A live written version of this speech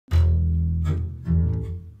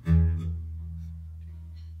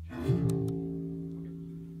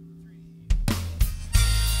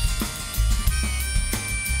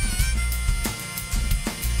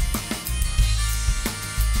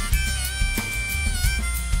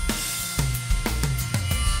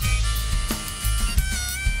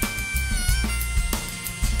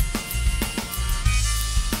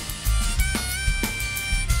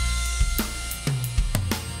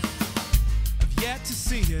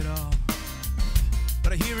it all,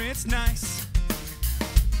 but I hear it's nice.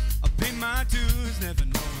 I pay my dues, never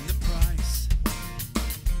knowing the price.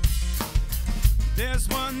 There's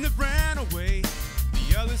one that ran away,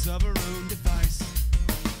 the other's of her own device.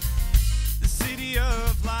 The city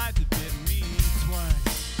of light that bit me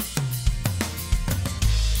twice.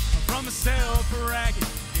 From myself ragged,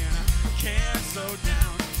 and I can't slow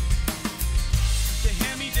down. The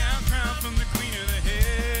hand-me-down crown from the queen of the hill.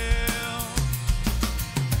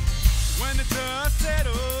 When the dust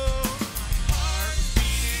settles, my heart is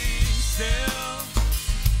beating still.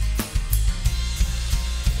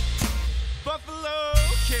 Buffalo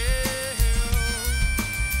kill.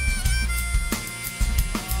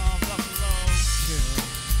 Oh, Buffalo kill.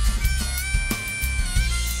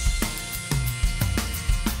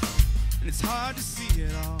 And it's hard to see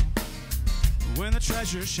it all, but when the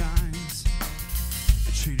treasure shines,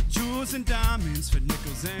 they traded jewels and diamonds for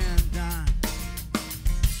nickels and dimes.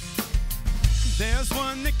 There's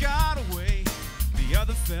one that got away, the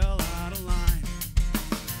other fell out of line.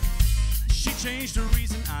 She changed her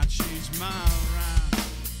reason, I changed my rhyme.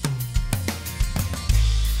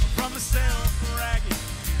 From myself ragged,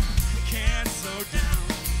 can't slow down.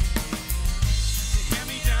 The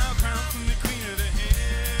hand-me-down crown from the queen of the hill.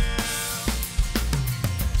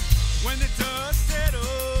 When the dust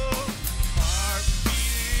settles, heart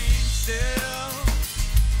beating still.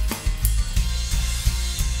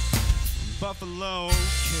 Buffalo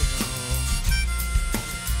kill.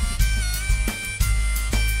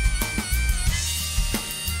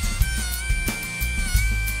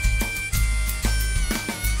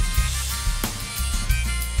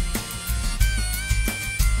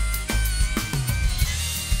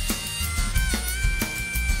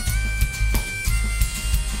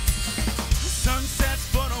 Sunsets,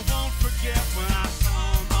 but I won't forget when I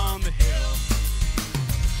saw him on the hill.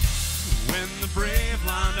 When the brave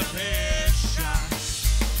lined up his shot,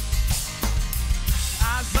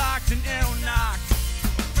 eyes locked and arrow knocked,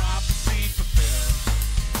 a prophecy fulfilled.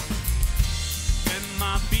 Then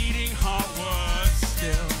my beating heart was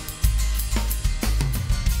still.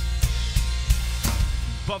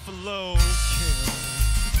 Buffalo kill.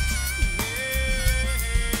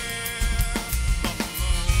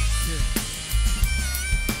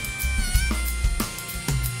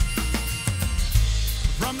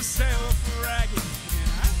 From myself ragged, and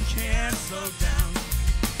I can't slow down.